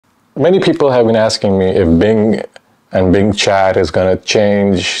many people have been asking me if Bing and Bing Chat is going to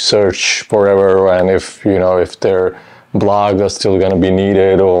change search forever, and if if their blogs are still going to be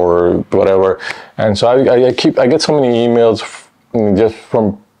needed or whatever. And so I get so many emails just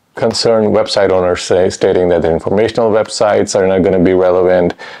from concerned website owners stating that the informational websites are not going to be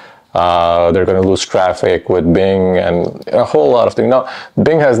relevant. They're going to lose traffic with Bing and a whole lot of things. Now,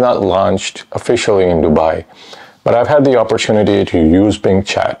 Bing has not launched officially in Dubai, but I've had the opportunity to use Bing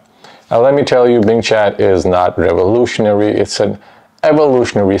Chat. Now, let me tell you, Bing Chat is not revolutionary. It's an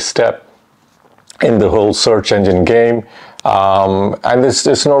evolutionary step in the whole search engine game. And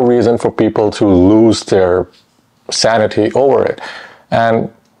there's no reason for people to lose their sanity over it.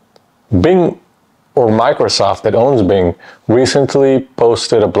 And Bing, or Microsoft that owns Bing, recently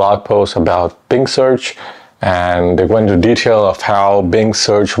posted a blog post about Bing search, and they went into detail of how Bing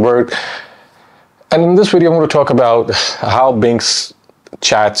search worked. And in this video, I'm going to talk about how Bing's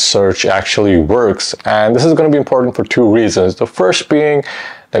chat search actually works. And this is going to be important for two reasons. The first being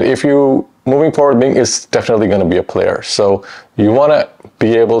that moving forward, Bing is definitely going to be a player. So you want to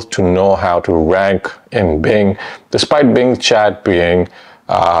be able to know how to rank in Bing, despite Bing Chat being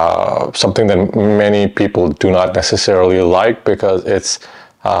something that many people do not necessarily like, because it's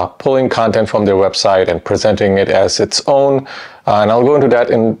pulling content from their website and presenting it as its own. And I'll go into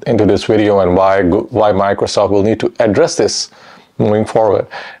that into this video, and why Microsoft will need to address this moving forward.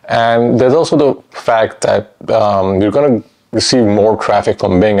 And there's also the fact that you're going to receive more traffic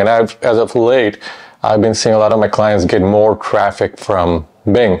from Bing. And as of late, I've been seeing a lot of my clients get more traffic from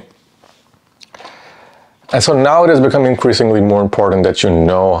Bing. And so now it has become increasingly more important that you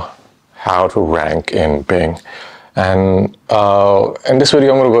know how to rank in Bing. And in this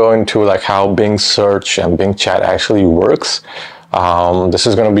video, I'm going to go into like how Bing search and Bing Chat actually works. This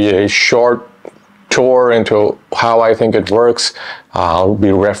is going to be a short tour into how I think it works. I'll be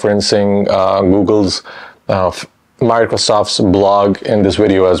referencing Google's, Microsoft's blog in this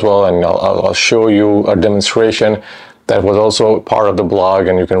video as well, and I'll show you a demonstration that was also part of the blog,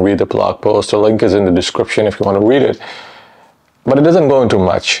 and you can read the blog post. The link is in the description if you want to read it. But it doesn't go into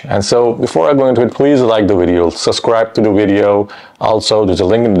much. And so before I go into it, please like the video, subscribe to the video. Also, there's a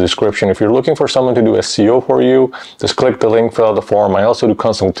link in the description. If you're looking for someone to do SEO for you, just click the link, fill out the form. I also do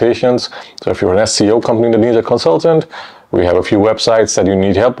consultations. So if you're an SEO company that needs a consultant, we have a few websites that you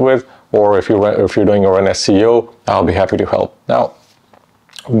need help with, or if you're doing your own SEO, I'll be happy to help. Now,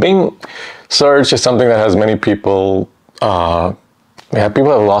 Bing search is something that has many people, people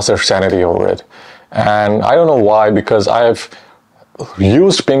have lost their sanity over it. And I don't know why, because I've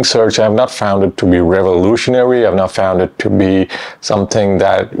used Bing search. I have not found it to be revolutionary. I've not found it to be something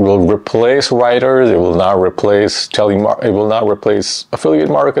that will replace writers. It will not replace it will not replace affiliate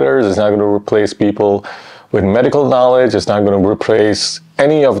marketers. It's not going to replace people with medical knowledge. It's not going to replace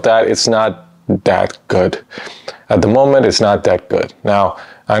any of that. It's not that good. At the moment, it's not that good. Now,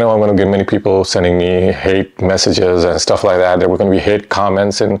 I know I'm going to get many people sending me hate messages and stuff like that. There were going to be hate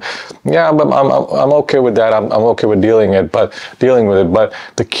comments, and yeah, but I'm okay with that. I'm okay with dealing with it. But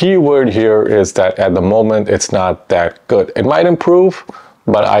the key word here is that at the moment, it's not that good. It might improve,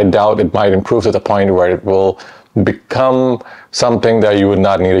 but I doubt it might improve to the point where it will become something that you would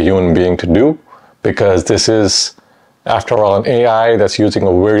not need a human being to do, because this is, after all, an AI that's using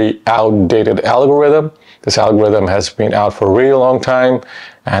a very outdated algorithm. This algorithm has been out for a really long time,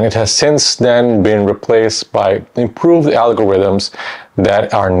 and it has since then been replaced by improved algorithms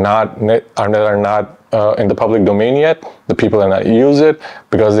that are not in the public domain yet. The people are not use it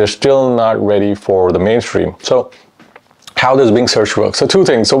because they're still not ready for the mainstream. So how does Bing search work? So two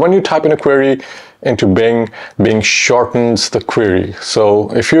things. So when you type in a query into Bing, Bing shortens the query.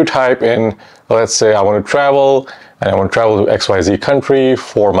 So if you type in, let's say I want to travel, and I want to travel to XYZ country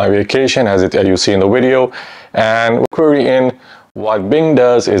for my vacation, as you see in the video, and query in, what Bing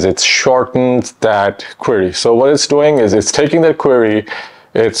does is it shortens that query. So what it's doing is it's taking that query,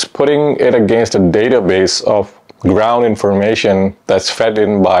 it's putting it against a database of ground information that's fed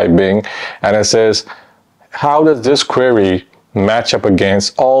in by Bing, and it says, how does this query match up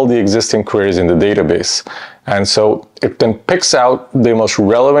against all the existing queries in the database? And so it then picks out the most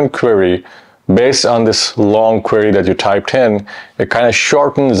relevant query based on this long query that you typed in. It kind of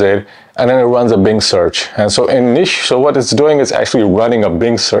shortens it, and then it runs a Bing search. And so so what it's doing is actually running a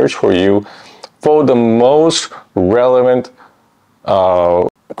Bing search for you for the most relevant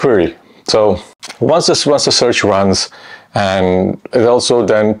query. So once the search runs, and it also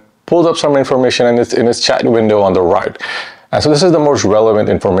then pulls up some information in its chat window on the right. And so this is the most relevant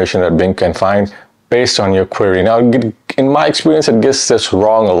information that Bing can find based on your query. Now, in my experience, it gets this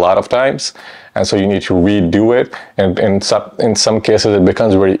wrong a lot of times. and so you need to redo it, and in some cases it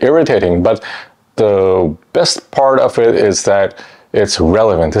becomes very irritating. But the best part of it is that it's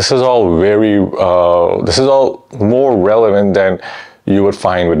relevant. This is all more relevant than you would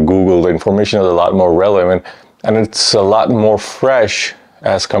find with Google. The information is a lot more relevant, and it's a lot more fresh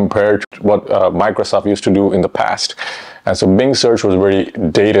as compared to what Microsoft used to do in the past. And so Bing search was very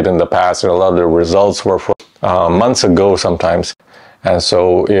dated in the past, and a lot of the results were from months ago sometimes. And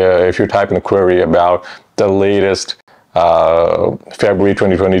so if you type in a query about the latest February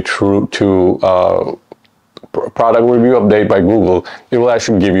 2022 product review update by Google, it will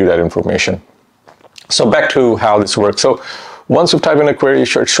actually give you that information. So back to how this works. So once you type in a query, it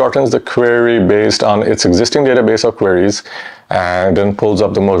shortens the query based on its existing database of queries, and then pulls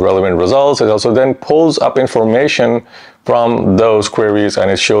up the most relevant results. It also then pulls up information from those queries, and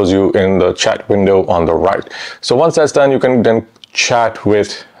it shows you in the chat window on the right. So once that's done, you can then chat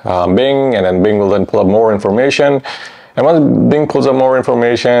with Bing, and then Bing will then pull up more information. And once Bing pulls up more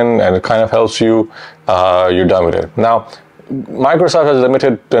information and it kind of helps you, you're done with it. Now, Microsoft has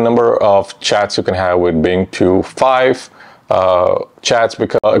limited the number of chats you can have with Bing to 5 chats,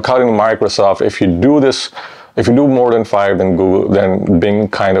 because according to Microsoft, if you do more than 5, then Bing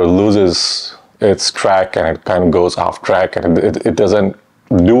kind of loses its track, and it kind of goes off track, and it doesn't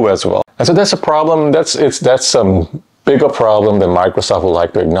do as well. And so that's a problem. That's some bigger problem than Microsoft would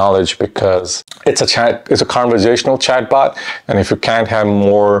like to acknowledge, because it's a conversational chatbot, and if you can't have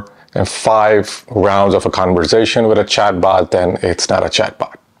more than 5 rounds of a conversation with a chatbot, then it's not a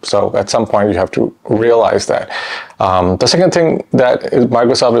chatbot. So at some point you have to realize that. The second thing that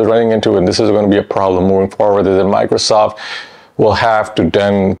Microsoft is running into, and this is going to be a problem moving forward, is that Microsoft will have to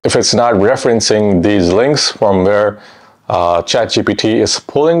then, if it's not referencing these links from where ChatGPT is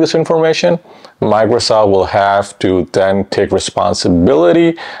pulling this information, Microsoft will have to then take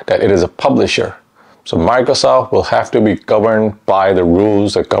responsibility that it is a publisher. So Microsoft will have to be governed by the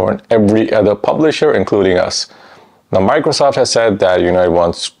rules that govern every other publisher, including us. Now, Microsoft has said that, it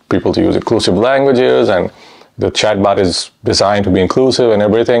wants people to use inclusive languages, and the chatbot is designed to be inclusive and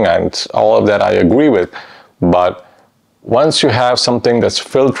everything, and all of that I agree with. But once you have something that's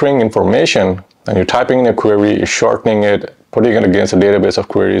filtering information, and you're typing in a query, you're shortening it, putting it against a database of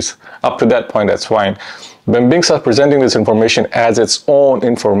queries, up to that point, that's fine. When Bing starts presenting this information as its own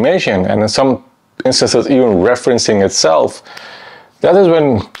information, and in some instances even referencing itself, that is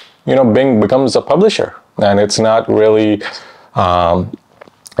when, Bing becomes a publisher, and it's not really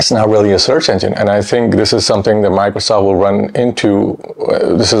a search engine. And I think this is something that Microsoft will run into.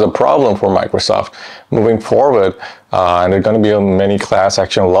 This is a problem for Microsoft moving forward, and there are going to be many class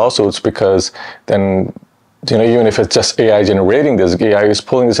action lawsuits, because then, even if it's just AI generating this, AI is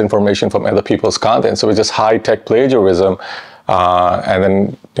pulling this information from other people's content. So it's just high-tech plagiarism, and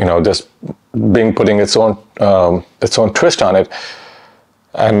then, just Bing putting its own twist on it.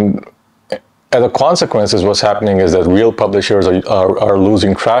 And as a consequence, what's happening is that real publishers are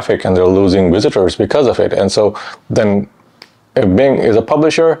losing traffic, and they're losing visitors because of it. And so then, if Bing is a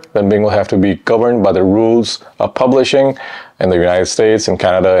publisher, then Bing will have to be governed by the rules of publishing in the United States, in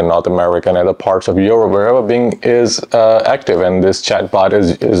Canada, in North America, and other parts of Europe, wherever Bing is active and this chatbot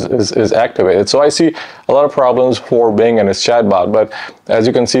is activated. So I see a lot of problems for Bing and its chatbot, but as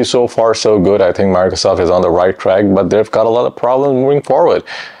you can see, so far so good. I think Microsoft is on the right track, but they've got a lot of problems moving forward.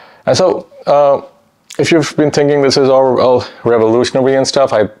 And so if you've been thinking this is all revolutionary and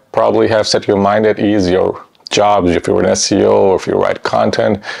stuff, I probably have set your mind at ease. Your jobs, if you're an SEO, or if you write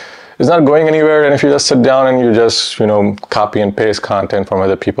content, is not going anywhere. And if you just sit down and you just, copy and paste content from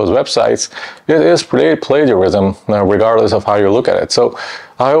other people's websites, it is plagiarism, regardless of how you look at it. So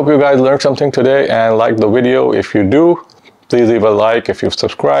I hope you guys learned something today and liked the video. If you do, please leave a like. If you've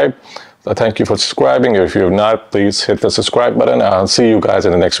subscribed, thank you for subscribing. If you have not, please hit the subscribe button. I'll see you guys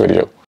in the next video.